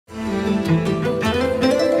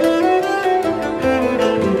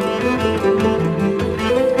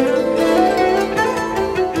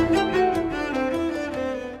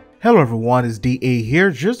Hello everyone, it's DA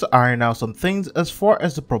here, just to iron out some things as far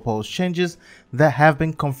as the proposed changes that have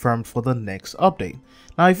been confirmed for the next update.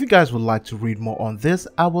 Now if you guys would like to read more on this,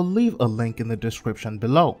 I will leave a link in the description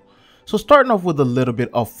below. So starting off with a little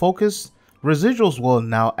bit of focus, residuals will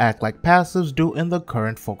now act like passives do in the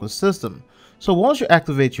current focus system. So once you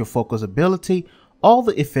activate your focus ability, all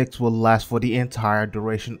the effects will last for the entire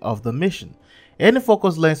duration of the mission. Any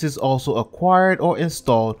focus lenses also acquired or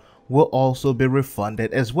installed will also be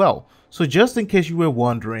refunded as well. So just in case you were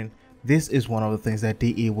wondering, this is one of the things that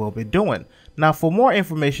DE will be doing. Now for more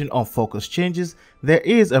information on focus changes, there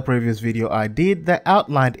is a previous video I did that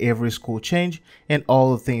outlined every school change and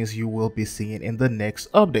all the things you will be seeing in the next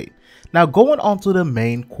update. Now going on to the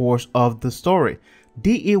main course of the story,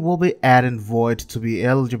 DE will be adding Void to be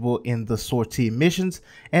eligible in the sortie missions,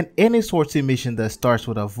 and any sortie mission that starts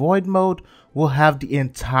with a Void mode will have the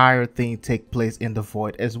entire thing take place in the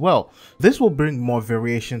Void as well. This will bring more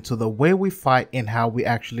variation to the way we fight and how we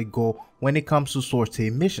actually go when it comes to sortie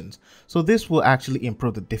missions. So this will actually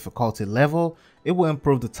improve the difficulty level, it will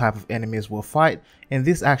improve the type of enemies we'll fight, and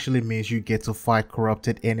this actually means you get to fight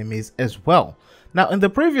corrupted enemies as well. Now in the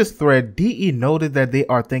previous thread, DE noted that they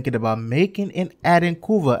are thinking about making and adding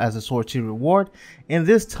Kuva as a sortie reward, and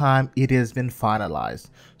this time it has been finalized.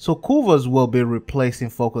 So Kuvas will be replacing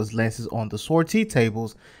focus lenses on the sortie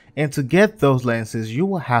tables, and to get those lenses you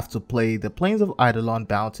will have to play the Plains of Eidolon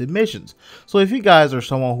bounty missions. So if you guys are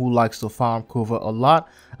someone who likes to farm Kuva a lot,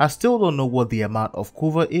 I still don't know what the amount of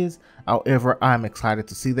Kuva is, however I'm excited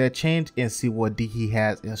to see that change and see what DE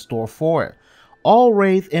has in store for it. All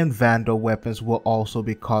Wraith and Vandal weapons will also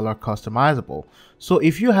be color customizable. So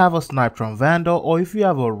if you have a Snipetron Vandal or if you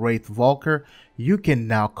have a Wraith Valkyr, you can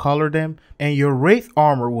now color them, and your Wraith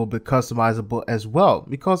armor will be customizable as well,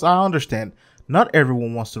 because I understand not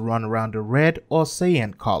everyone wants to run around the red or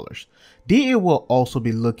cyan colors. DE will also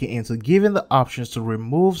be looking into giving the options to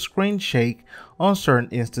remove screen shake on certain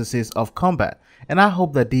instances of combat, and I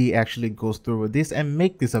hope that DE actually goes through with this and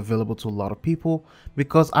make this available to a lot of people,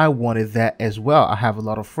 because I wanted that as well. I have a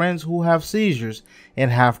lot of friends who have seizures and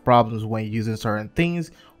have problems when using certain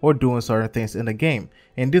things or doing certain things in the game,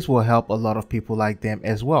 and this will help a lot of people like them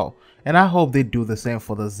as well. And I hope they do the same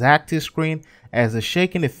for the Zacti screen, as the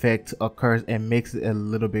shaking effect occurs and makes it a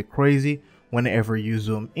little bit crazy whenever you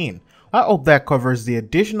zoom in. I hope that covers the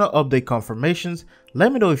additional update confirmations.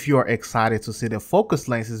 Let me know if you are excited to see the focus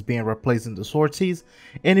lenses being replaced in the sorties,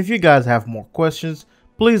 and if you guys have more questions,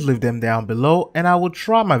 please leave them down below and I will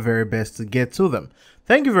try my very best to get to them.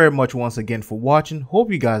 Thank you very much once again for watching.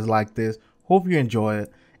 Hope you guys like this, hope you enjoy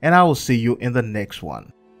it, and I will see you in the next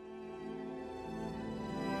one.